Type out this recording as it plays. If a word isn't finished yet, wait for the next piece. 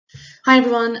Hi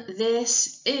everyone,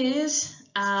 this is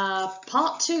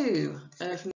part 2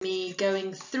 of me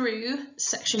going through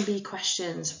section B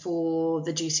questions for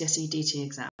the GCSE DT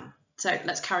exam. So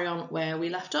let's carry on where we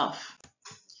left off.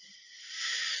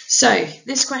 So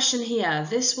this question here,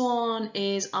 this one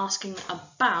is asking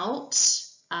about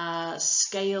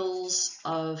scales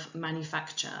of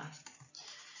manufacture.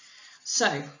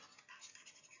 So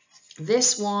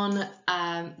this one,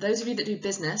 those of you that do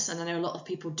business, and I know a lot of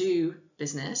people do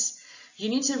business, you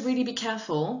need to really be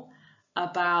careful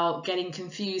about getting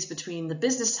confused between the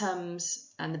business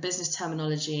terms and the business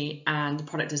terminology and the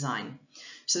product design.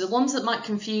 So the ones that might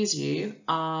confuse you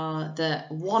are the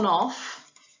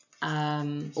one-off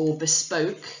or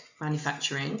bespoke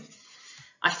manufacturing.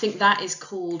 I think that is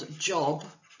called job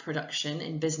production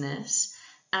in business,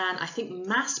 and I think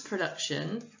mass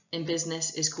production in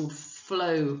business is called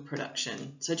flow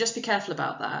production. So just be careful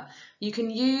about that. You can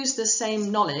use the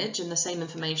same knowledge and the same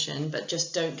information, but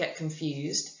just don't get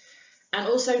confused. And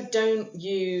also don't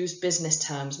use business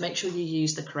terms. Make sure you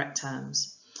use the correct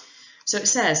terms. So it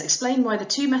says, explain why the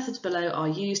two methods below are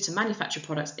used to manufacture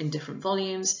products in different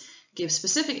volumes. Give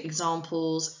specific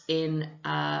examples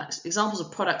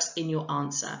of products in your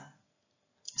answer.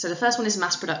 So the first one is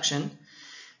mass production.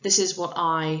 This is what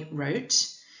I wrote.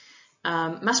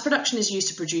 Mass production is used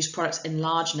to produce products in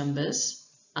large numbers,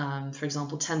 for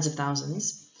example, tens of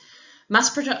thousands.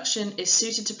 Mass production is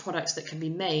suited to products that can be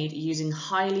made using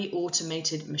highly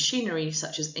automated machinery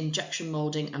such as injection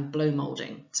molding and blow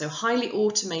molding. So highly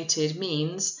automated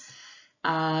means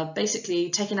basically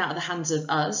taken out of the hands of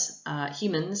us,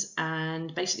 humans,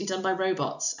 and basically done by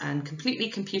robots and completely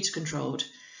computer controlled.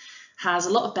 Has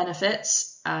a lot of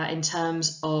benefits in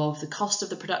terms of the cost of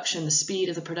the production, the speed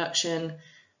of the production,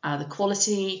 the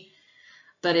quality,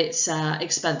 but it's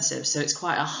expensive, so it's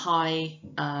quite a high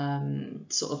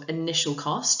sort of initial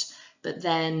cost, but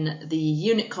then the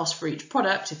unit cost for each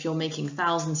product, if you're making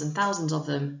thousands and thousands of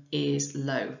them, is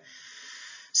low.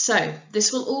 So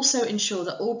this will also ensure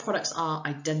that all products are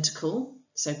identical,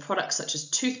 so products such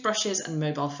as toothbrushes and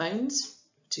mobile phones,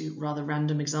 two rather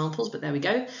random examples, but there we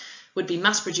go, would be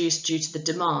mass produced due to the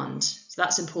demand. So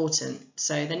that's important.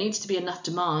 So there needs to be enough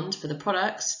demand for the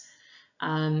products.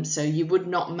 So you would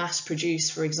not mass produce,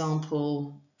 for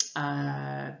example,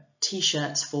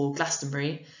 t-shirts for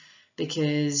Glastonbury,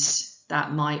 because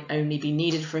that might only be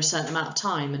needed for a certain amount of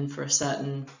time and for a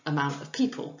certain amount of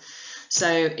people. So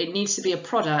it needs to be a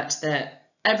product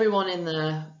that everyone in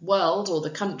the world or the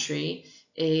country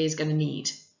is going to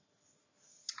need.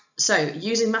 So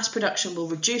using mass production will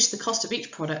reduce the cost of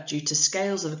each product due to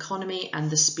scales of economy and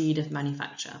the speed of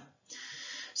manufacture.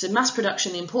 So mass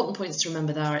production, the important points to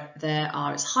remember there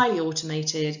are it's highly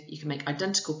automated, you can make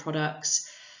identical products,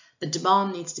 the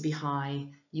demand needs to be high,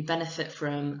 you benefit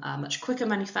from a much quicker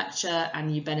manufacture,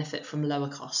 and you benefit from lower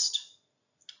cost.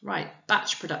 Right,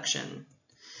 batch production.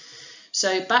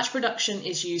 So batch production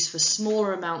is used for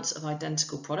smaller amounts of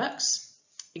identical products.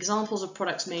 Examples of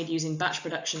products made using batch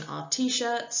production are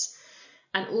t-shirts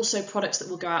and also products that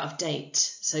will go out of date.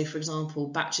 So for example,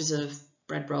 batches of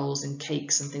bread rolls and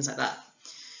cakes and things like that.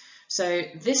 So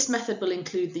this method will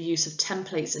include the use of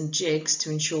templates and jigs to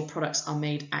ensure products are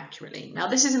made accurately. Now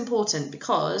this is important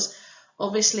because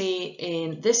obviously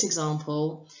in this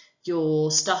example,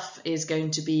 your stuff is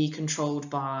going to be controlled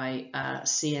by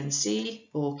CNC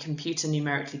or computer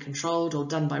numerically controlled or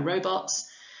done by robots.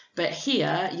 But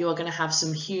here you are going to have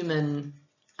some human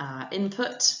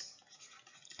input.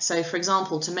 So for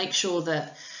example, to make sure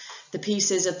that the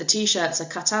pieces of the t-shirts are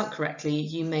cut out correctly,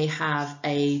 you may have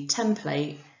a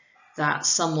template that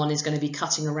someone is going to be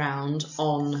cutting around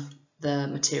on the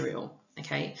material.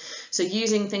 Okay, so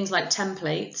using things like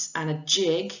templates and a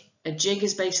jig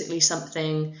is basically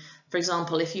something, for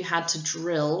example, if you had to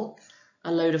drill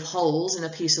a load of holes in a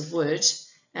piece of wood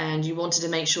and you wanted to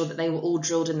make sure that they were all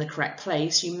drilled in the correct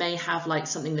place, you may have like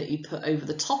something that you put over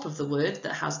the top of the wood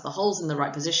that has the holes in the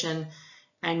right position,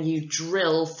 and you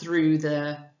drill through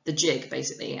the jig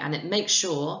basically, and it makes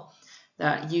sure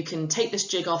that you can take this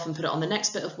jig off and put it on the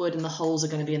next bit of wood and the holes are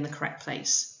going to be in the correct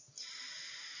place.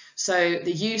 So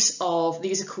the use of,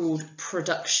 these are called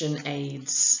production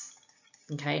aids,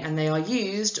 okay, and they are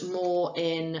used more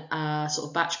in sort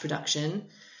of batch production,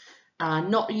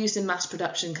 not used in mass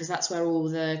production because that's where all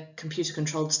the computer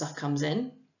controlled stuff comes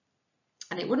in.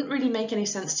 And it wouldn't really make any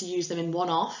sense to use them in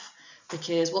one-off,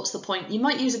 because what's the point? You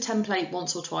might use a template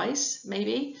once or twice,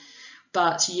 maybe,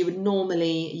 but you would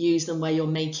normally use them where you're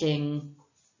making,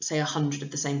 say, 100 of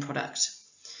the same product.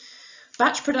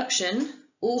 Batch production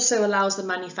also allows the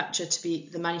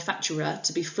manufacturer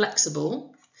to be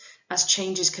flexible, as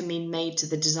changes can be made to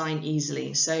the design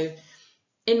easily. So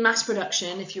In mass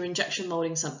production, if you're injection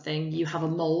molding something, you have a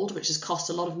mold which has cost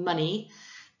a lot of money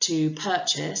to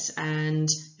purchase, and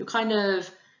you're kind of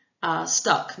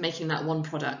stuck making that one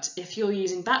product. If you're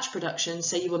using batch production,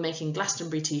 say you were making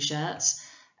Glastonbury t-shirts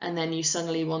and then you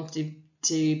suddenly wanted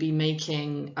to be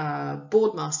making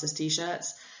Boardmasters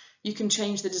t-shirts, you can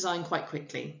change the design quite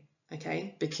quickly,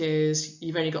 okay? Because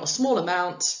you've only got a small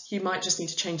amount, you might just need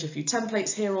to change a few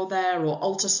templates here or there or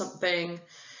alter something,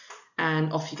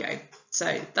 and off you go.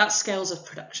 So that's scales of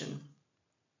production.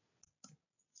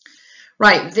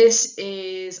 Right, this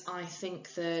is, I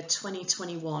think, the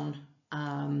 2021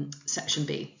 section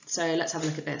B. So let's have a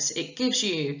look at this. It gives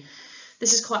you,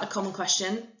 this is quite a common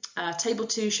question. Table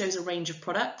 2 shows a range of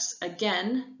products.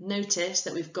 Again, notice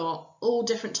that we've got all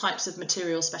different types of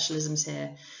material specialisms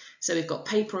here. So we've got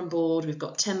paper and board, we've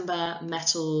got timber,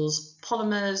 metals,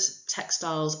 polymers,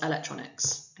 textiles,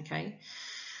 electronics, okay?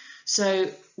 So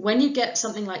when you get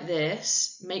something like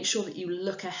this, make sure that you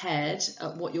look ahead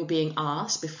at what you're being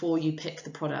asked before you pick the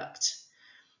product,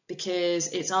 because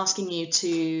it's asking you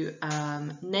to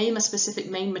name a specific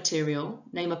main material,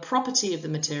 name a property of the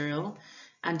material,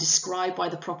 and describe why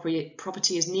the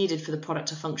property is needed for the product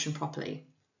to function properly.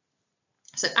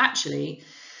 So actually,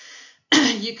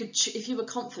 you could, if you were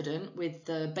confident with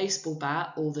the baseball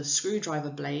bat or the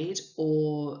screwdriver blade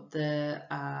or the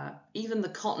even the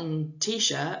cotton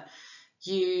t-shirt,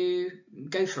 you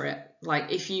go for it.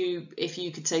 Like if you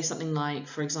could say something like,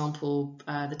 for example,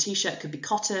 the t-shirt could be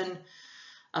cotton.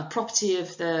 A property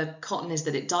of the cotton is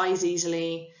that it dyes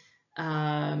easily.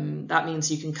 That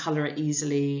means you can color it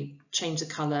easily, change the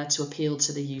color to appeal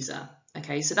to the user.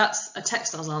 Okay, so that's a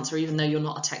textiles answer, even though you're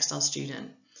not a textile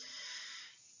student.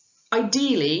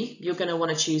 Ideally, you're going to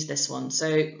want to choose this one.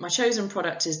 So my chosen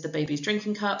product is the baby's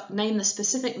drinking cup. Name the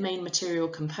specific main material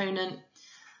component.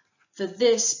 For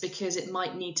this, because it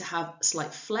might need to have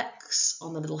slight flex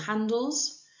on the little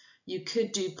handles, you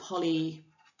could do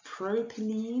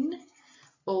polypropylene,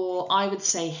 or I would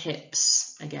say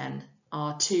hips, again,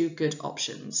 are two good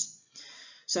options.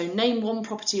 So name one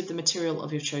property of the material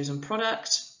of your chosen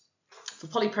product. For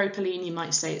polypropylene, you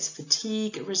might say it's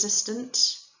fatigue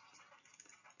resistant.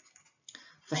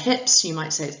 For hips, you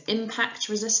might say it's impact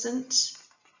resistant.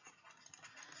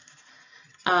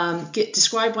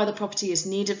 Describe why the property is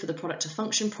needed for the product to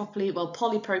function properly. Well,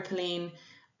 polypropylene,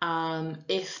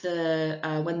 if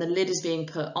when the lid is being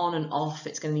put on and off,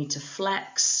 it's going to need to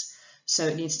flex, so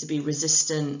it needs to be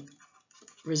resistant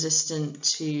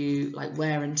to like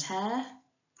wear and tear,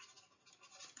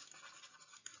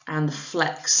 and the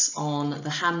flex on the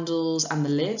handles and the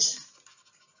lid.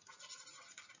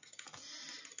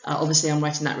 Obviously, I'm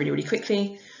writing that really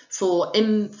quickly. For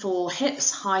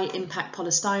hips, high impact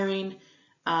polystyrene.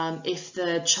 If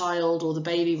the child or the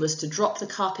baby was to drop the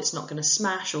cup, it's not going to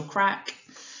smash or crack.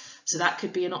 So that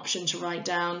could be an option to write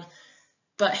down.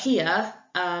 But here,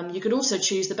 you could also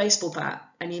choose the baseball bat,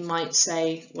 and you might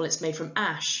say, well, it's made from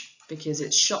ash because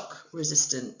it's shock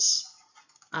resistant,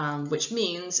 which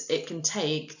means it can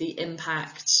take the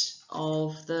impact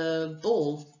of the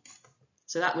ball.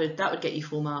 So that would get you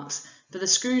full marks. For the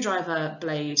screwdriver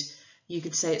blade, you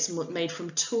could say it's made from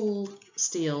tool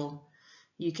steel.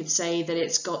 You could say that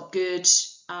it's got good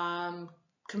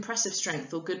compressive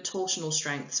strength or good torsional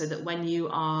strength, so that when you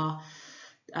are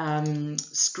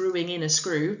screwing in a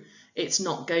screw, it's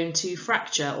not going to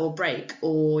fracture or break.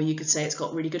 Or you could say it's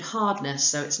got really good hardness,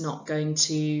 so it's not going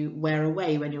to wear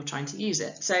away when you're trying to use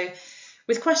it. So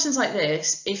with questions like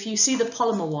this, if you see the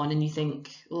polymer one and you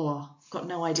think, oh, I've got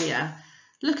no idea,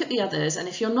 look at the others, and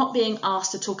if you're not being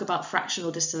asked to talk about fractional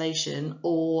distillation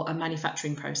or a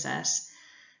manufacturing process,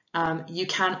 you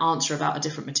can answer about a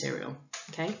different material,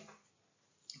 okay?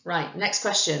 Right, next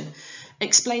question.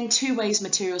 Explain 2 ways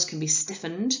materials can be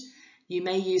stiffened. You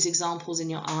may use examples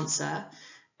in your answer.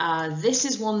 This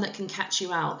is one that can catch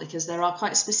you out because there are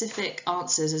quite specific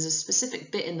answers. There's a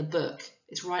specific bit in the book.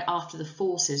 It's right after the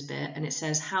forces bit, and it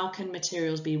says, how can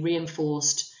materials be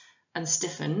reinforced and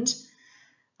stiffened?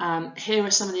 Here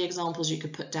are some of the examples you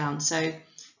could put down. So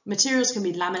materials can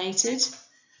be laminated.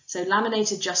 So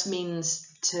laminated just means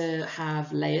to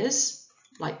have layers,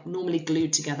 like normally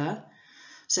glued together.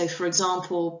 So for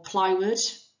example, plywood,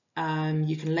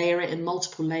 you can layer it in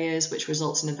multiple layers, which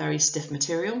results in a very stiff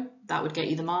material. That would get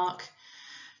you the mark.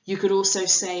 You could also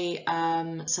say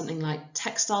something like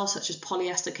textile, such as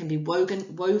polyester, can be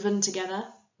woven together,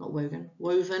 not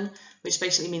woven, which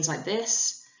basically means like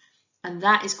this. And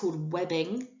that is called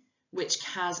webbing, which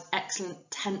has excellent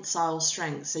tensile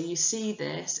strength. So you see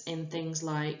this in things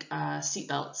like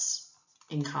seatbelts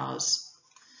in cars,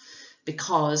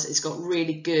 because it's got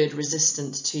really good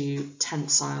resistance to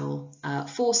tensile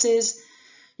forces.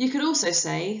 You could also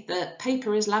say that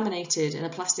paper is laminated in a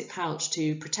plastic pouch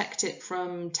to protect it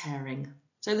from tearing.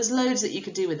 So there's loads that you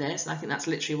could do with this, and I think that's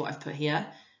literally what I've put here.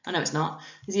 I know it's not.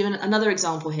 There's even another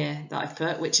example here that I've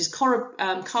put, which is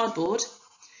cardboard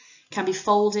can be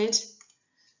folded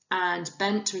and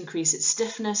bent to increase its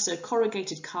stiffness. So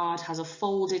corrugated card has a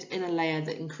folded inner layer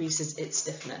that increases its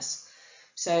stiffness.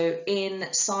 So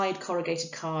inside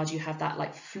corrugated card, you have that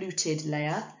like fluted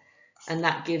layer, and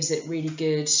that gives it really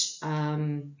good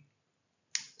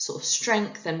sort of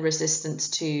strength and resistance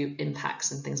to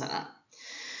impacts and things like that.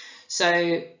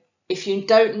 So if you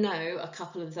don't know a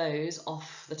couple of those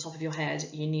off the top of your head,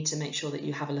 you need to make sure that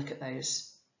you have a look at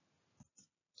those.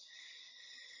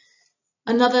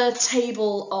 Another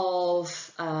table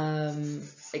of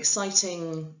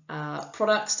exciting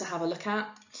products to have a look at.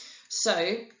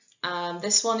 So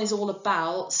this one is all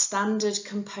about standard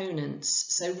components.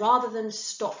 So rather than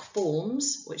stock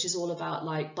forms, which is all about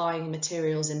like buying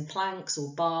materials in planks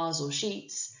or bars or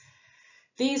sheets,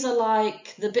 these are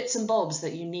like the bits and bobs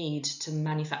that you need to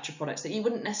manufacture products that you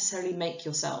wouldn't necessarily make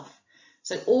yourself.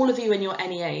 So all of you in your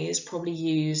NEAs probably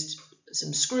used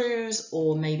some screws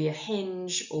or maybe a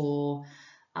hinge or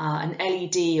an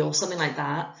LED or something like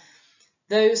that.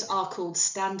 Those are called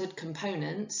standard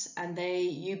components, and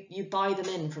you buy them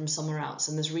in from somewhere else,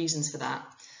 and there's reasons for that.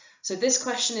 So this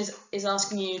question is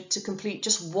asking you to complete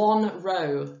just one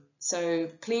row. So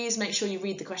please make sure you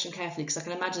read the question carefully, because I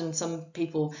can imagine some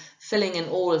people filling in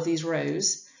all of these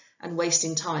rows and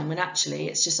wasting time when actually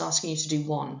it's just asking you to do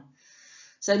one.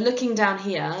 So looking down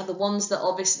here, the ones that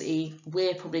obviously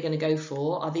we're probably going to go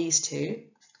for are these two.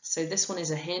 So this one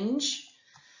is a hinge,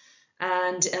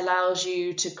 and it allows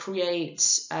you to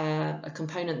create a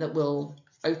component that will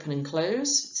open and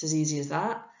close. It's as easy as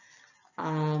that,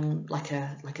 like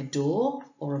a door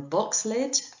or a box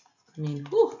lid. I mean,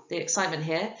 whew, the excitement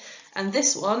here. And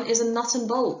this one is a nut and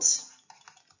bolt.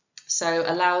 So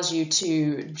allows you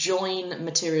to join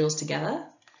materials together.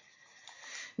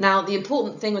 Now, the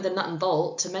important thing with a nut and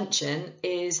bolt to mention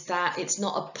is that it's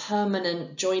not a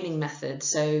permanent joining method.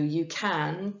 So you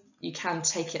can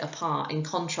take it apart, in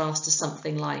contrast to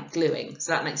something like gluing.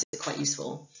 So that makes it quite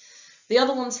useful. The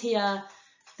other ones here,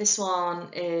 this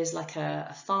one is like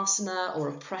a fastener or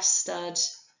a press stud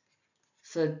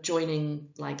for joining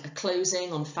like a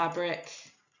closing on fabric.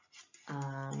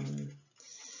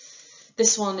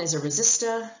 This one is a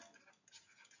resistor,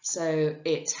 so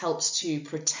it helps to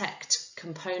protect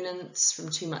components from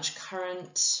too much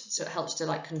current. So it helps to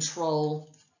like control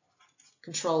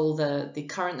the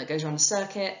current that goes around a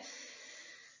circuit.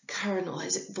 Current, or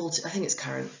is it voltage? I think it's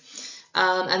current.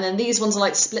 And then these ones are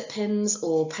like split pins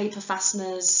or paper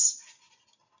fasteners,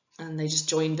 and they just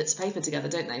join bits of paper together,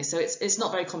 don't they? So it's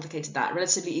not very complicated, that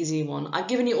relatively easy one. I've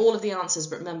given you all of the answers,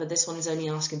 but remember this one is only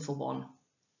asking for one.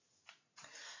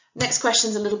 Next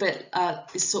question's a little bit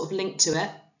is sort of linked to it.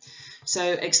 So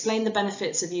explain the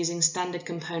benefits of using standard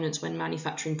components when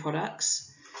manufacturing products.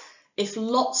 If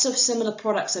lots of similar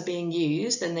products are being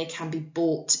used, then they can be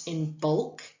bought in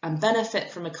bulk and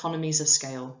benefit from economies of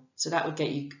scale. So that would get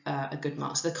you a good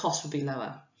mark. So the cost would be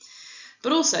lower.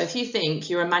 But also, if you think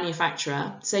you're a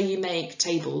manufacturer, say you make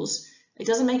tables, it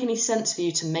doesn't make any sense for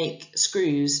you to make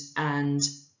screws and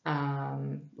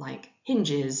like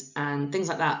hinges and things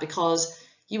like that, because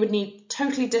you would need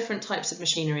totally different types of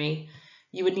machinery.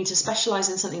 You would need to specialize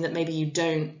in something that maybe you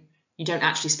don't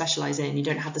actually specialize in, you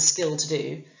don't have the skill to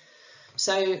do.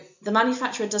 So the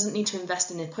manufacturer doesn't need to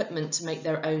invest in equipment to make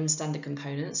their own standard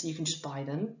components. You can just buy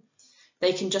them.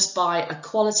 They can just buy a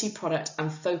quality product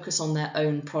and focus on their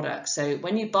own product. So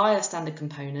when you buy a standard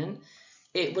component,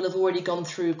 it will have already gone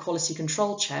through quality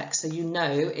control checks, so you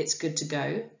know it's good to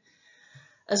go.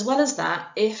 As well as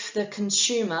that, if the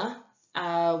consumer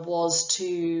was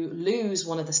to lose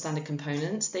one of the standard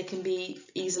components, they can be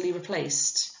easily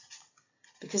replaced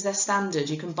because they're standard.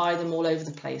 You can buy them all over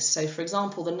the place. So for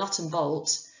example, the nut and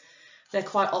bolt, they're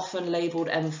quite often labelled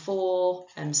M4,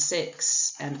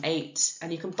 M6, M8,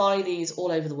 and you can buy these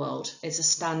all over the world. It's a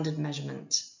standard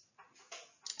measurement.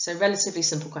 So relatively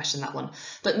simple question, that one.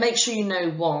 But make sure you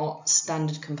know what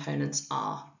standard components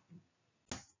are.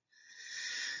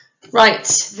 Right,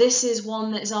 this is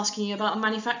one that is asking you about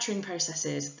manufacturing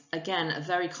processes. Again, a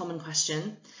very common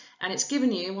question. And it's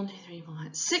given you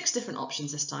 6 different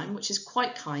options this time, which is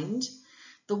quite kind.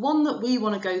 The one that we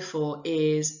want to go for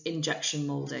is injection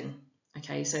moulding.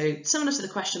 Okay, so similar to the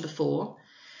question before,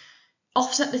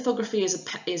 offset lithography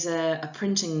is a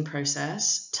printing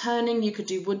process. Turning, you could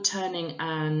do wood turning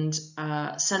and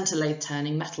center lathe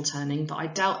turning, metal turning, but I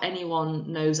doubt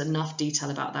anyone knows enough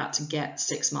detail about that to get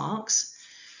 6 marks.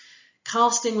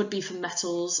 Casting would be for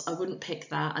metals. I wouldn't pick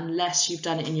that unless you've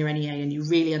done it in your NEA and you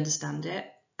really understand it.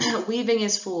 Weaving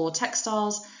is for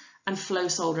textiles and flow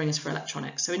soldering is for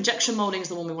electronics. So injection molding is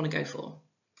the one we want to go for.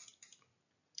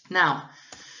 Now,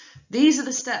 these are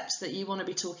the steps that you want to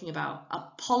be talking about. A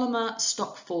polymer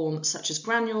stock form such as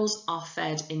granules are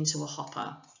fed into a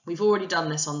hopper. We've already done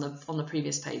this on the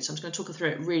previous page, so I'm just going to talk through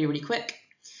it really, really quick.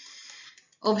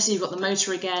 Obviously, you've got the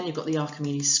motor again, you've got the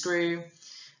Archimedes screw.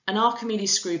 An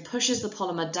Archimedes screw pushes the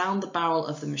polymer down the barrel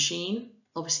of the machine.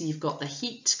 Obviously, you've got the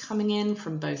heat coming in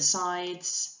from both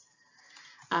sides.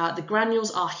 The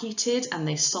granules are heated and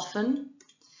they soften.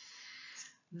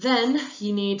 Then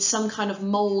you need some kind of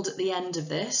mould at the end of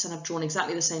this, and I've drawn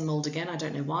exactly the same mould again, I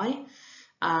don't know why.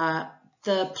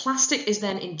 The plastic is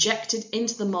then injected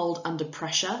into the mould under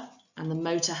pressure, and the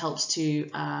motor helps to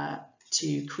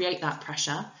create that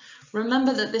pressure.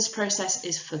 Remember that this process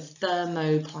is for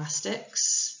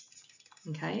thermoplastics,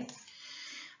 okay?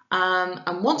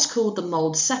 And once cooled, the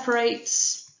mould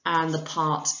separates and the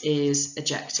part is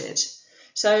ejected.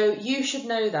 So you should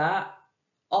know that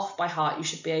off by heart. You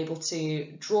should be able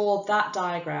to draw that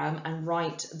diagram and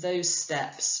write those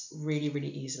steps really, really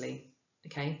easily,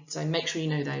 okay? So make sure you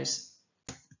know those.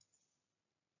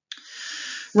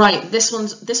 Right, this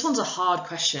one's a hard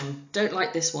question. Don't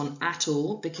like this one at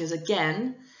all because,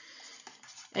 again,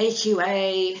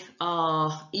 AQA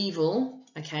are evil,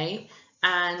 okay,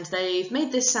 and they've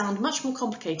made this sound much more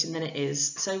complicated than it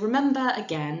is. So remember,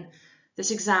 again,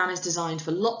 this exam is designed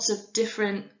for lots of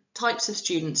different types of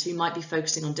students who might be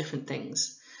focusing on different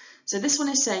things. So this one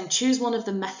is saying choose one of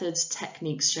the methods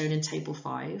techniques shown in table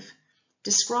 5.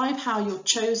 Describe how your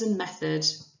chosen method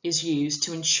is used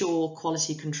to ensure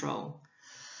quality control.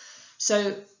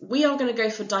 So we are going to go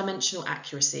for dimensional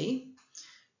accuracy.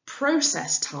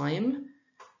 Process time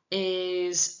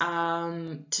is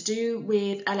to do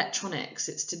with electronics.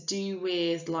 It's to do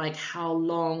with like how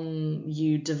long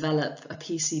you develop a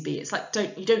PCB. It's like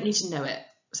you don't need to know it.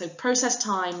 So process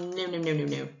time,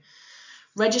 no.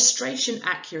 Registration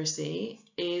accuracy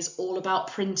is all about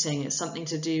printing. It's something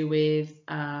to do with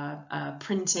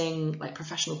printing, like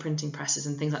professional printing presses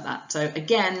and things like that. So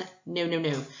again,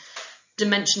 no.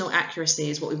 Dimensional accuracy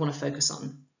is what we want to focus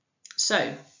on. So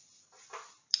I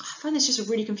find this just a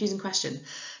really confusing question.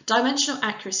 Dimensional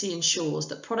accuracy ensures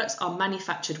that products are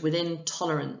manufactured within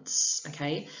tolerance,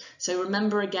 okay? So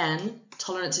remember again,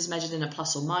 tolerance is measured in a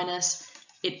plus or minus.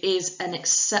 It is an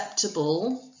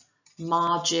acceptable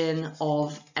margin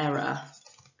of error,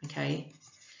 okay?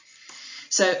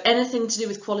 So anything to do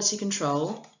with quality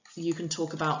control, you can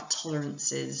talk about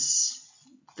tolerances.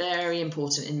 Very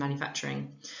important in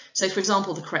manufacturing. So for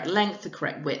example, the correct length, the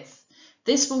correct width.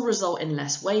 This will result in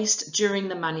less waste during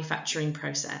the manufacturing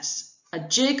process. A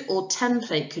jig or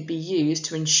template could be used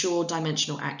to ensure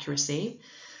dimensional accuracy.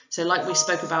 So like we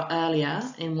spoke about earlier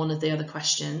in one of the other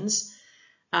questions,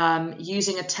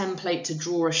 using a template to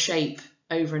draw a shape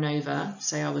over and over.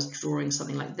 Say I was drawing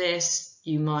something like this,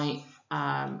 you might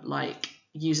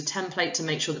use a template to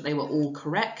make sure that they were all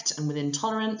correct and within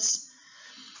tolerance.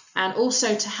 And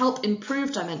also to help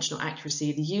improve dimensional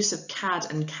accuracy, the use of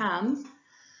CAD and CAM,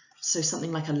 so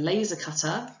something like a laser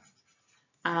cutter,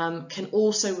 can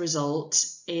also result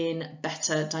in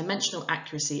better dimensional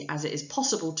accuracy as it is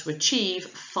possible to achieve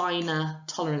finer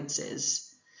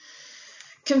tolerances.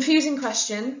 Confusing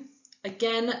question.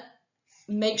 Again,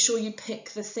 make sure you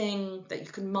pick the thing that you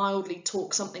can mildly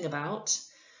talk something about.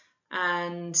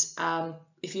 And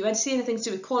if you see anything to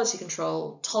do with quality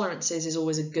control, tolerances is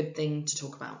always a good thing to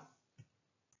talk about.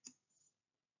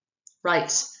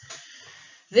 Right,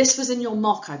 this was in your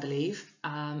mock, I believe.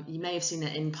 You may have seen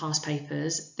it in past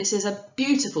papers. This is a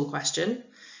beautiful question.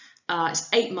 It's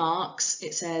 8 marks.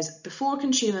 It says, before a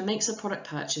consumer makes a product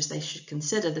purchase, they should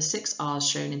consider the 6 R's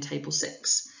shown in table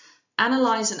 6.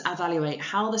 Analyse and evaluate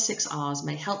how the 6 R's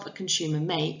may help a consumer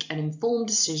make an informed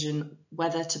decision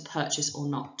whether to purchase or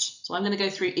not. So I'm going to go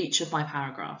through each of my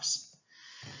paragraphs.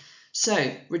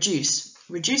 So, reduce.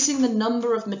 Reducing the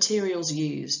number of materials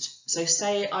used. So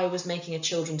say I was making a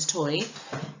children's toy.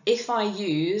 If I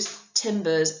use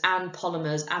timbers and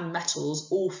polymers and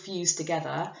metals all fused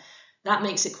together, that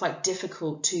makes it quite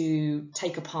difficult to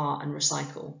take apart and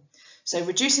recycle. So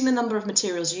reducing the number of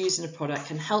materials used in a product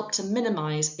can help to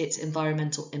minimise its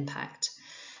environmental impact.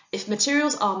 If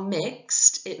materials are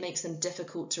mixed, it makes them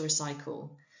difficult to recycle.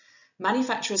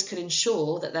 Manufacturers could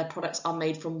ensure that their products are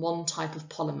made from one type of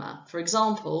polymer. For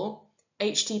example,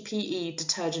 HDPE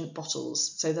detergent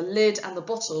bottles. So the lid and the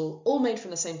bottle all made from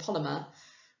the same polymer,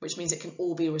 which means it can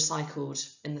all be recycled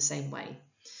in the same way.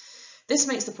 This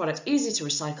makes the product easy to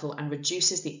recycle and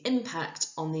reduces the impact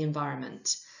on the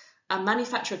environment. a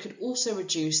manufacturer could also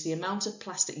reduce the amount of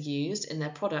plastic used in their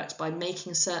product by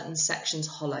making certain sections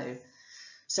hollow.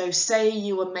 So say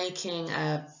you were making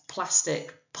a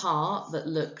plastic part that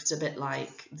looked a bit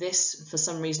like this for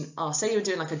some reason. Oh, say you were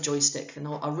doing like a joystick,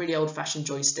 a really old-fashioned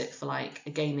joystick for like a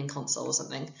gaming console or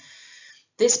something.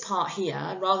 This part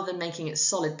here, rather than making it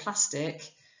solid plastic,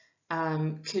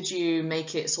 could you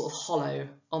make it sort of hollow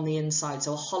on the inside,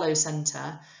 so a hollow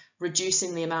center,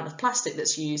 reducing the amount of plastic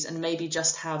that's used, and maybe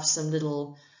just have some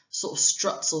little sort of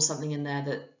struts or something in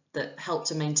there that help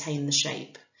to maintain the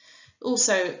shape.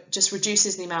 Also just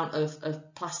reduces the amount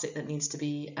of plastic that needs to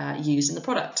be used in the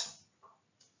product.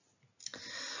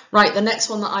 Right, the next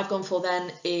one that I've gone for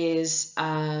then is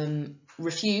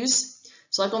refuse.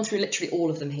 So I've gone through literally all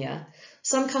of them here.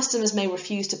 Some customers may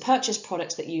refuse to purchase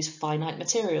products that use finite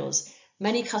materials.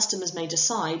 Many customers may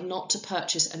decide not to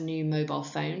purchase a new mobile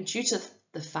phone due to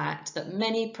the fact that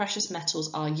many precious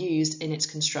metals are used in its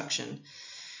construction.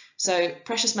 So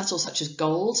precious metals such as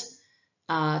gold,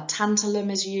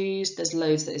 tantalum is used, there's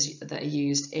loads that are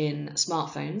used in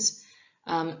smartphones.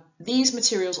 These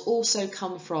materials also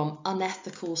come from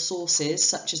unethical sources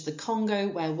such as the Congo,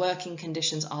 where working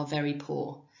conditions are very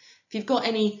poor. If you've got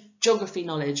any geography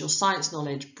knowledge or science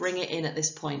knowledge, bring it in at this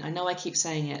point. I know I keep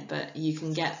saying it, but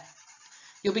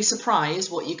you'll be surprised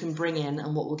what you can bring in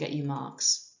and what will get you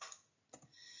marks.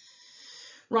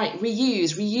 Right,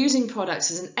 reuse. Reusing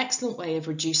products is an excellent way of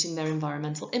reducing their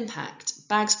environmental impact.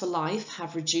 Bags for Life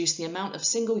have reduced the amount of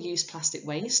single-use plastic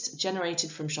waste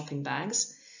generated from shopping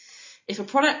bags. If a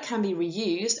product can be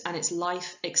reused and its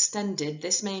life extended,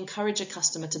 this may encourage a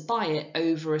customer to buy it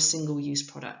over a single-use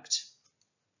product.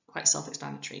 Quite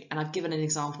self-explanatory. And I've given an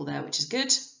example there, which is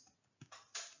good.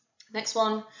 Next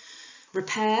one,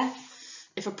 repair.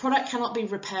 If a product cannot be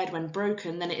repaired when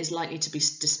broken, then it is likely to be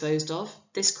disposed of.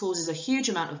 This causes a huge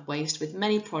amount of waste, with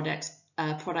many products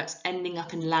ending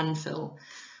up in landfill.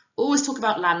 Always talk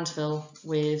about landfill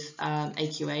with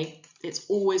AQA. It's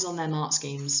always on their mark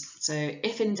schemes. So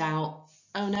if in doubt,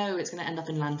 oh no, it's going to end up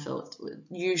in landfill, it will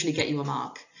usually get you a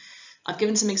mark. I've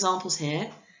given some examples here.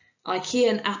 IKEA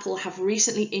and Apple have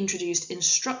recently introduced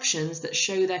instructions that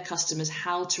show their customers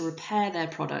how to repair their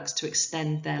products to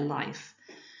extend their life.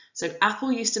 So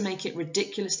Apple used to make it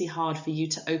ridiculously hard for you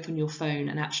to open your phone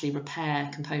and actually repair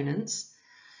components.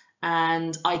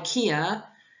 And IKEA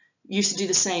used to do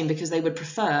the same because they would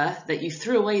prefer that you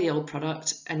threw away the old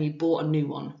product and you bought a new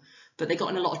one. But they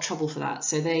got in a lot of trouble for that.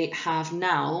 So they have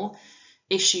now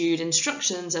issued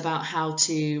instructions about how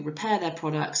to repair their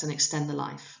products and extend the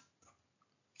life.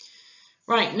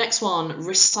 Right, next one,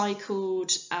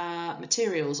 recycled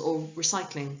materials or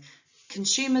recycling.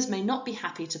 Consumers may not be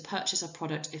happy to purchase a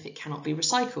product if it cannot be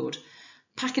recycled.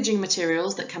 Packaging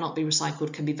materials that cannot be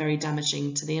recycled can be very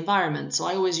damaging to the environment. So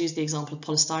I always use the example of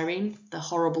polystyrene, the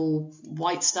horrible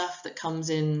white stuff that comes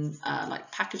in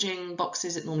like packaging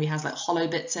boxes. It normally has like hollow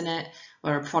bits in it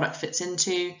where a product fits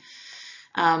into.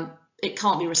 It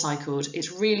can't be recycled.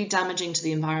 It's really damaging to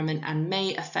the environment and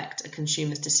may affect a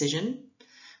consumer's decision.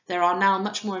 There are now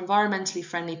much more environmentally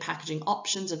friendly packaging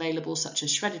options available, such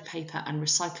as shredded paper and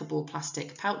recyclable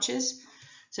plastic pouches.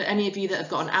 So any of you that have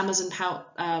got an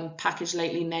Amazon package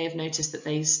lately may have noticed that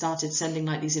they started sending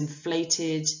like these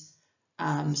inflated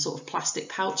sort of plastic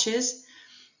pouches.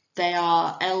 They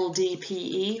are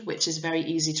LDPE, which is very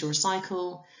easy to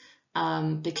recycle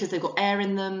because they've got air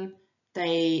in them.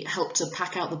 They help to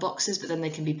pack out the boxes, but then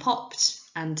they can be popped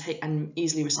and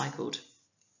easily recycled.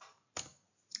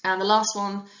 And the last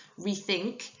one,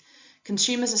 rethink.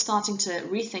 Consumers are starting to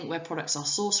rethink where products are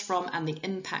sourced from and the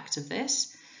impact of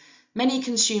this. Many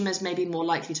consumers may be more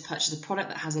likely to purchase a product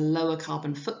that has a lower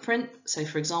carbon footprint. So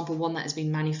for example, one that has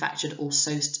been manufactured or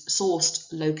sourced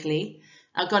locally.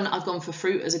 I've gone for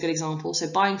fruit as a good example.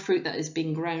 So buying fruit that is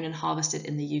being grown and harvested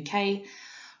in the UK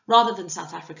rather than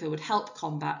South Africa would help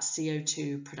combat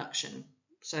CO2 production.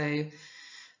 So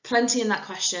plenty in that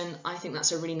question. I think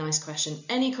that's a really nice question.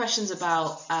 Any questions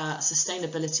about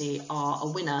sustainability are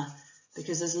a winner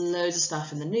because there's loads of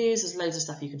stuff in the news, there's loads of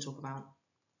stuff you can talk about.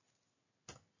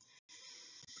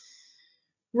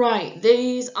 Right,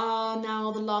 these are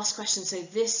now the last questions. So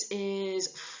this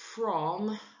is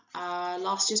from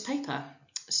last year's paper.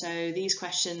 So these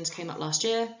questions came up last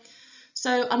year.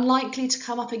 So unlikely to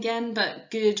come up again,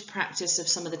 but good practice of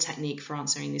some of the technique for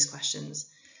answering these questions.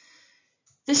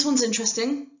 This one's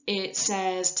interesting. It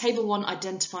says Table 1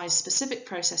 identifies specific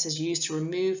processes used to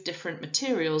remove different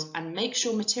materials and make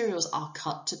sure materials are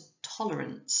cut to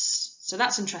tolerance. So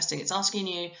that's interesting. It's asking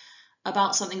you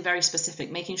about something very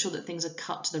specific, making sure that things are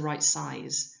cut to the right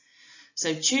size.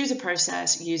 So choose a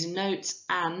process, use notes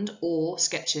and/or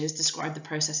sketches, describe the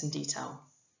process in detail.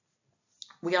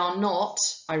 We are not,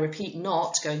 I repeat,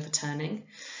 not going for turning.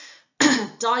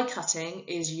 Die cutting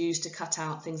is used to cut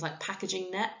out things like packaging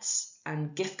nets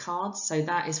and gift cards, so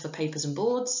that is for papers and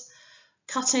boards.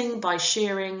 Cutting by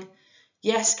shearing,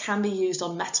 yes, can be used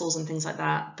on metals and things like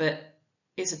that, but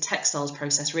it's a textiles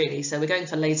process really, so we're going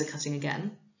for laser cutting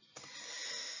again.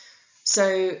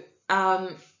 So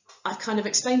I've kind of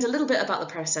explained a little bit about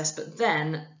the process, but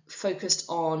then focused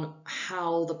on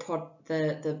how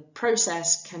the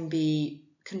process can be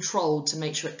controlled to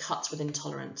make sure it cuts within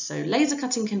tolerance. So laser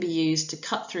cutting can be used to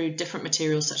cut through different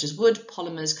materials such as wood,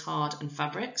 polymers, card and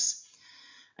fabrics.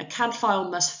 A CAD file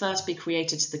must first be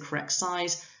created to the correct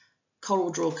size.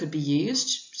 CorelDRAW could be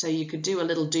used, so you could do a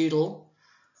little doodle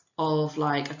of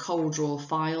like a CorelDRAW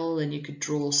file and you could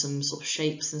draw some sort of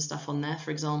shapes and stuff on there,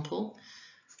 for example.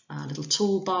 A little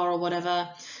toolbar or whatever.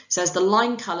 It says the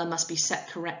line color must be set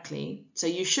correctly. So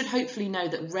you should hopefully know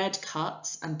that red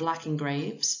cuts and black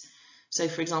engraves. So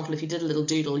for example, if you did a little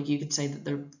doodle, you could say that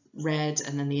the red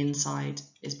and then the inside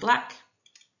is black.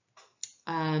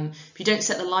 If you don't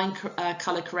set the line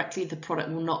color correctly, the product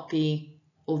will not be,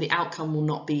 or the outcome will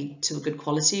not be to a good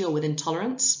quality or within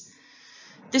tolerance.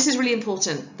 This is really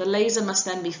important. The laser must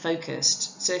then be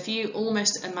focused. So if you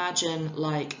almost imagine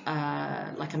like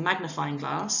a magnifying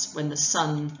glass, when the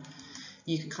sun,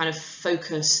 you can kind of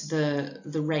focus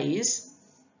the rays.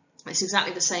 It's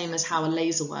exactly the same as how a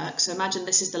laser works. So imagine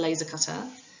this is the laser cutter.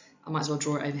 I might as well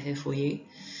draw it over here for you.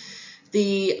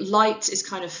 The light is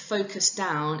kind of focused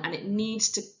down and it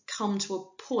needs to come to a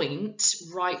point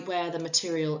right where the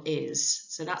material is.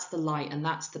 So that's the light and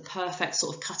that's the perfect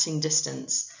sort of cutting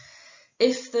distance.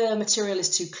 If the material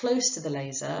is too close to the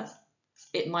laser,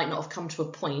 it might not have come to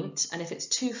a point, and if it's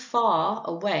too far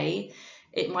away,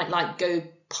 it might like go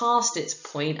past its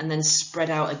point and then spread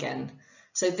out again.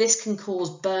 So this can cause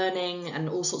burning and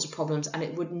all sorts of problems, and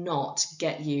it would not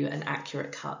get you an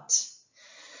accurate cut.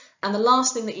 And the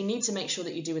last thing that you need to make sure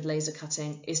that you do with laser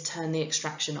cutting is turn the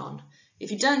extraction on. If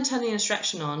you don't turn the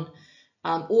extraction on,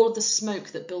 all of the smoke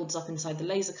that builds up inside the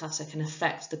laser cutter can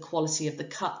affect the quality of the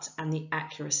cut and the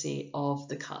accuracy of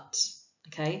the cut.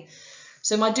 Okay,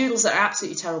 so my doodles are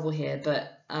absolutely terrible here,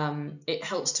 but it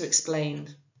helps to explain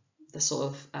the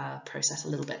sort of process a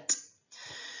little bit.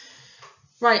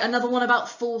 Right, another one about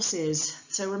forces.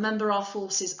 So remember our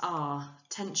forces are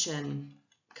tension,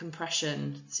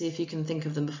 compression, see if you can think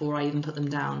of them before I even put them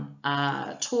down,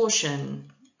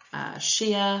 torsion,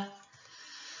 shear,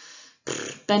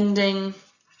 bending.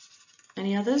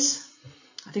 Any others?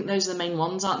 I think those are the main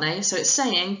ones, aren't they? So it's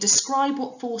saying, describe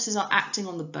what forces are acting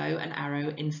on the bow and arrow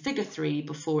in figure 3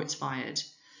 before it's fired.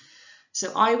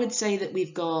 So I would say that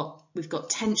we've got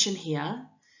tension here,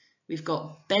 we've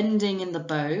got bending in the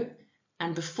bow,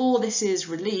 and before this is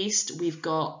released, we've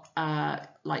got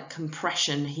like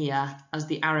compression here as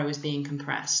the arrow is being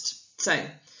compressed. So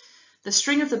the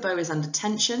string of the bow is under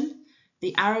tension,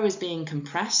 the arrow is being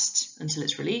compressed until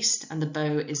it's released, and the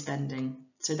bow is bending.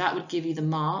 So that would give you the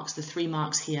marks, the 3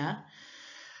 marks here.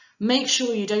 Make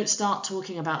sure you don't start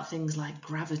talking about things like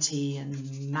gravity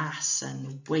and mass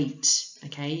and weight,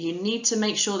 okay? You need to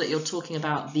make sure that you're talking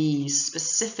about these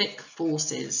specific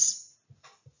forces.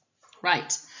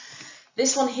 Right,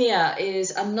 this one here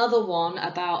is another one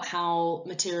about how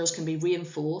materials can be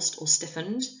reinforced or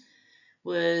stiffened.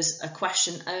 Was a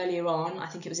question earlier on, I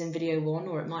think it was in video 1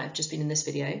 or it might have just been in this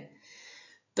video.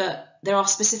 But there are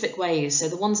specific ways. So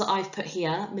the ones that I've put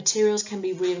here, materials can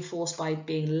be reinforced by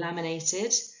being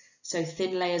laminated. So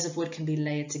thin layers of wood can be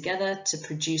layered together to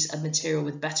produce a material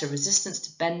with better resistance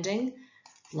to bending,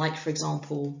 like for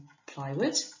example,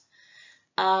 plywood.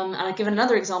 And I've given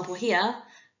another example here.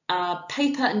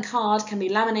 Paper and card can be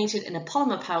laminated in a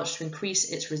polymer pouch to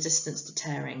increase its resistance to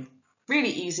tearing. Really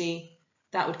easy.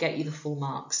 That would get you the full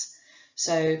marks.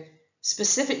 So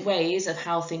specific ways of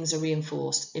how things are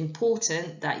reinforced.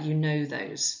 Important that you know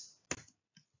those.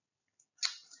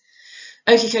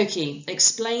 Okie dokie,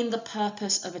 explain the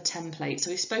purpose of a template. So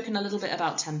we've spoken a little bit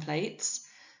about templates,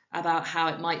 about how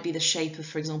it might be the shape of,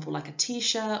 for example, like a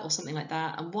t-shirt or something like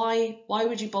that. And why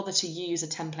would you bother to use a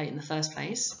template in the first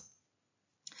place?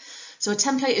 So a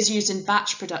template is used in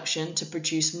batch production to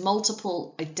produce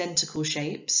multiple identical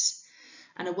shapes.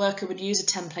 And a worker would use a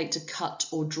template to cut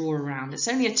or draw around. It's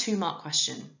only a 2-mark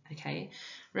question, okay?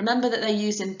 Remember that they're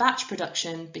used in batch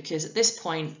production because at this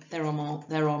point there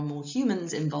are more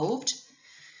humans involved.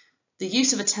 The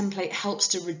use of a template helps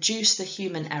to reduce the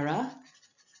human error.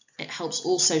 It helps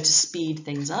also to speed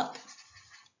things up,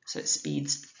 so it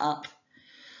speeds up.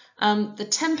 The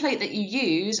template that you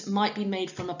use might be made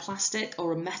from a plastic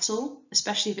or a metal,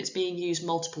 especially if it's being used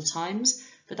multiple times.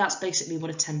 But that's basically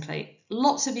what a template.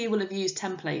 Lots of you will have used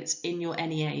templates in your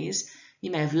NEAs.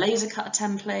 You may have laser cut a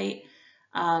template.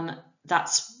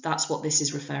 That's what this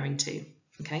is referring to,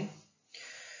 okay?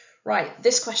 Right,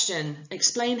 this question.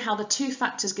 Explain how the two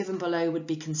factors given below would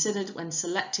be considered when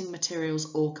selecting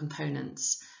materials or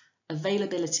components.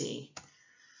 Availability.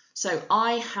 So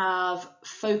I have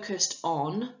focused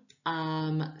on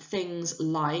things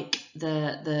like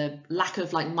the lack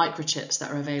of like microchips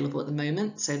that are available at the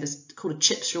moment. So there's called a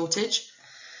chip shortage.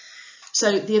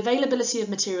 So the availability of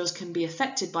materials can be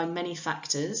affected by many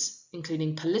factors,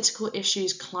 including political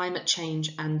issues, climate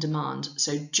change, and demand.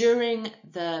 So during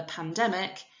the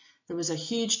pandemic, there was a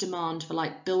huge demand for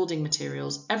like building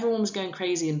materials. Everyone was going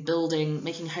crazy and building,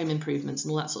 making home improvements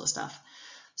and all that sort of stuff.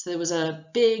 So there was a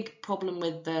big problem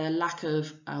with the lack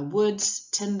of woods,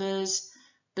 timbers,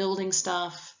 building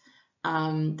stuff.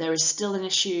 There is still an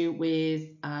issue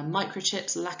with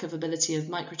microchips, lack of ability of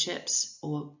microchips,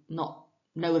 or no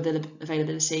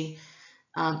availability.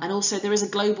 And also there is a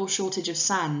global shortage of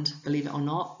sand, believe it or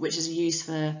not, which is used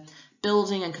for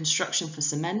building and construction for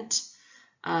cement.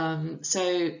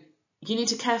 So you need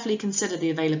to carefully consider the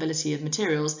availability of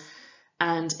materials,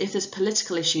 and if there's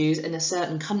political issues in a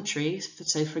certain country,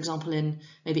 so for example in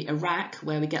maybe Iraq,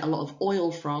 where we get a lot of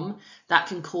oil from, that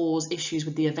can cause issues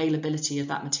with the availability of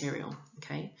that material,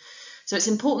 okay? So it's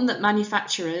important that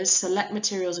manufacturers select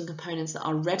materials and components that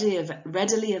are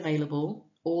readily available,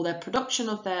 or their production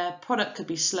of their product could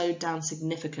be slowed down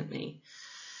significantly.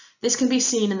 This can be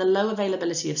seen in the low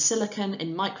availability of silicon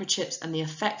in microchips and the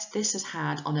effect this has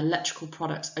had on electrical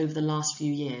products over the last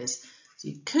few years. So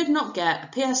you could not get a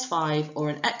PS5 or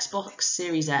an Xbox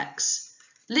Series X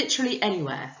literally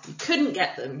anywhere. You couldn't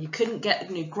get them. You couldn't get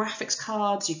the new graphics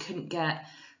cards. You couldn't get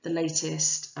the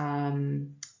latest,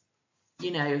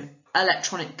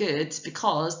 electronic goods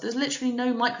because there's literally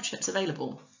no microchips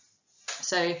available.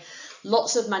 So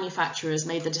lots of manufacturers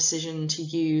made the decision to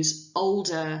use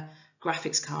older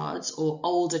graphics cards or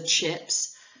older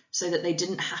chips so that they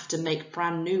didn't have to make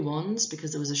brand new ones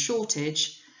because there was a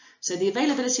shortage. So the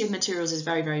availability of materials is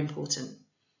very, very important.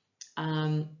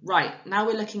 Right, now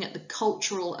we're looking at the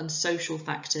cultural and social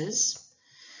factors.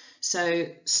 So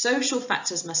social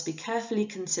factors must be carefully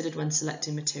considered when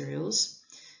selecting materials.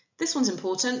 This one's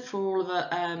important for all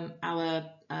of our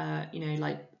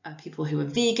people who are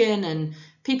vegan and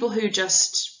people who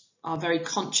just are very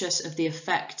conscious of the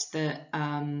effect that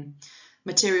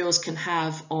materials can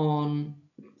have on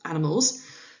animals.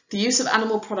 The use of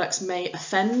animal products may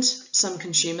offend some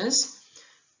consumers,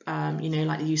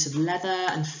 like the use of leather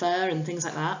and fur and things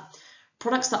like that.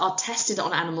 Products that are tested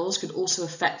on animals could also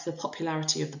affect the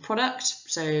popularity of the product.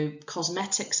 So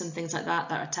cosmetics and things like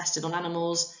that are tested on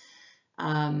animals,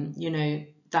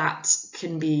 that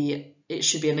can be, it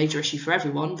should be a major issue for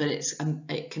everyone, but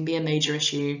it can be a major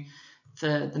issue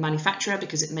for the manufacturer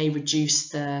because it may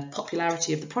reduce the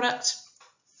popularity of the product.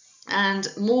 And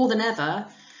more than ever,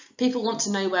 people want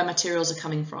to know where materials are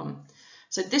coming from.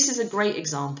 So this is a great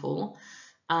example.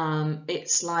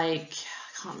 It's like,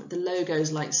 I can't remember, the logo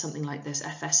is like something like this,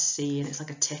 FSC, and it's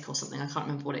like a tick or something. I can't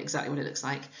remember exactly what it looks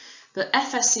like. But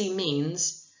FSC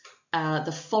means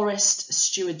the Forest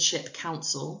Stewardship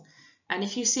Council. And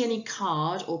if you see any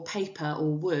card or paper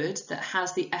or wood that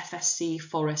has the FSC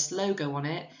Forest logo on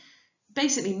it,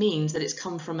 basically means that it's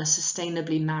come from a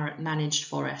sustainably managed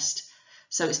forest.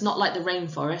 So it's not like the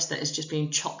rainforest that is just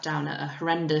being chopped down at a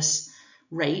horrendous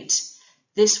rate.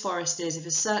 This forest is, if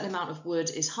a certain amount of wood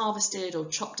is harvested or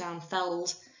chopped down,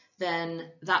 felled, then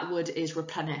that wood is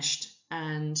replenished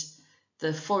and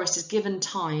the forest is given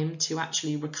time to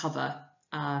actually recover.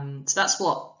 So that's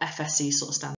what FSC sort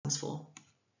of stands for.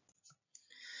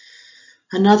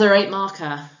 Another 8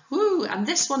 marker. Woo! And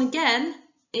this one again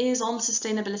is on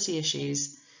sustainability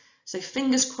issues. So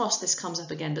fingers crossed this comes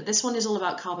up again, but this one is all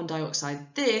about carbon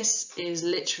dioxide. This is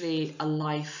literally a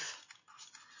life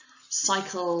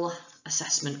cycle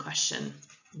assessment question,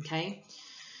 okay?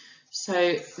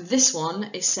 So this one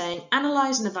is saying,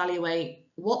 analyse and evaluate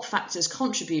what factors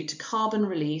contribute to carbon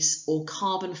release or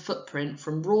carbon footprint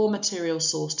from raw material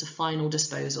source to final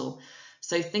disposal.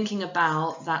 So thinking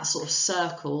about that sort of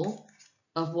circle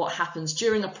of what happens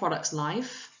during a product's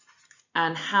life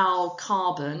and how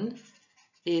carbon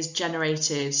is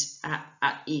generated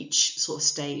at each sort of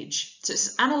stage. So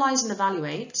it's analyse and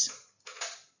evaluate.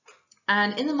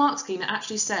 And in the mark scheme, it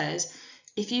actually says,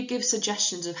 if you give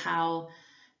suggestions of how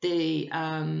the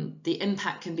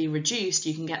impact can be reduced,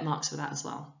 you can get marks for that as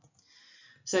well.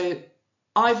 So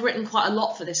I've written quite a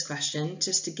lot for this question,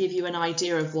 just to give you an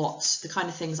idea of what the kind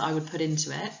of things I would put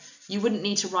into it. You wouldn't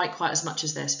need to write quite as much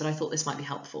as this, but I thought this might be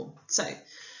helpful. So,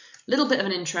 little bit of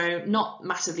an intro, not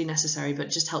massively necessary, but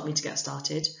just help me to get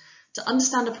started. To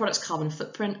understand a product's carbon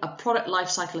footprint, a product life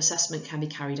cycle assessment can be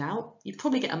carried out. You'd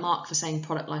probably get a mark for saying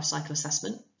product life cycle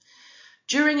assessment.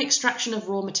 During extraction of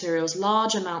raw materials,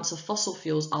 large amounts of fossil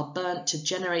fuels are burnt to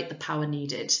generate the power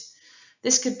needed.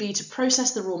 This could be to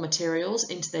process the raw materials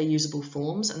into their usable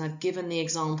forms, and I've given the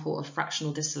example of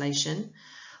fractional distillation,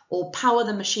 or power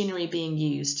the machinery being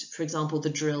used, for example, the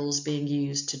drills being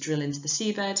used to drill into the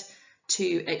seabed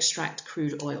to extract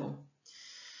crude oil.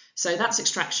 So that's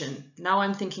extraction. Now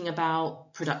I'm thinking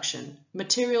about production.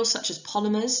 Materials such as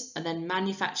polymers are then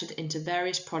manufactured into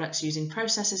various products using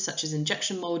processes such as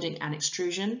injection molding and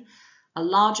extrusion. A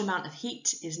large amount of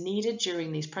heat is needed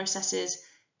during these processes,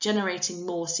 generating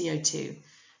more CO2.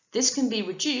 This can be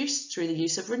reduced through the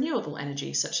use of renewable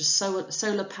energy, such as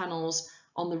solar panels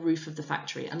on the roof of the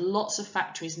factory. And lots of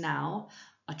factories now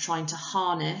are trying to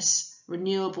harness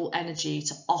renewable energy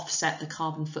to offset the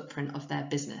carbon footprint of their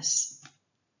business.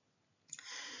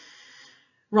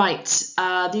 Right,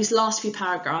 these last few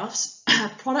paragraphs.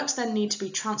 Products then need to be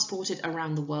transported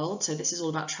around the world. So this is all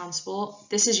about transport.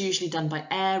 This is usually done by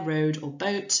air, road, or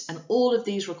boat, and all of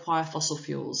these require fossil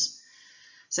fuels.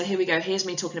 So here we go. Here's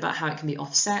me talking about how it can be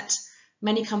offset.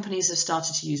 Many companies have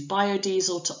started to use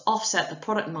biodiesel to offset the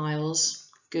product miles,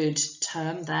 good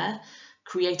term there,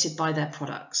 created by their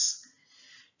products.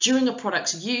 During a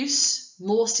product's use,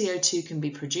 more CO2 can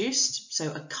be produced.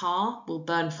 So a car will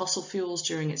burn fossil fuels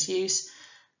during its use,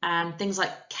 and things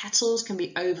like kettles can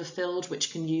be overfilled,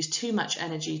 which can use too much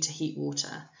energy to heat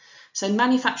water. So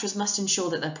manufacturers must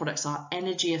ensure that their products are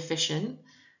energy efficient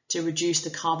to reduce the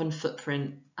carbon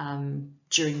footprint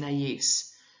during their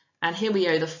use. And here we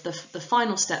go, the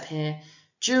final step here.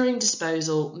 During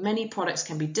disposal, many products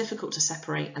can be difficult to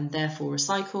separate and therefore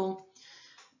recycle.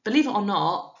 Believe it or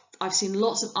not, I've seen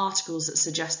lots of articles that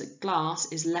suggest that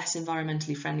glass is less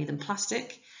environmentally friendly than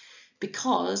plastic,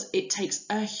 because it takes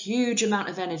a huge amount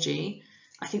of energy.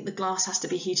 I think the glass has to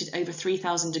be heated over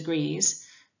 3,000 degrees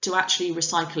to actually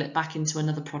recycle it back into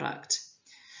another product.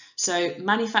 So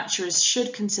manufacturers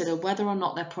should consider whether or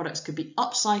not their products could be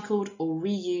upcycled or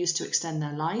reused to extend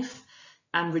their life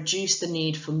and reduce the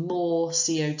need for more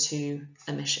CO2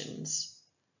 emissions.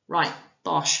 Right,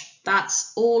 bosh,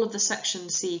 that's all of the section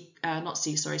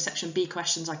section B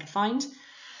questions I could find.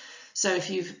 So if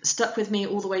you've stuck with me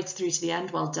all the way through to the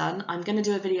end, well done. I'm going to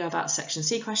do a video about section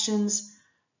C questions.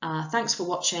 Thanks for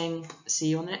watching. See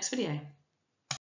you on the next video.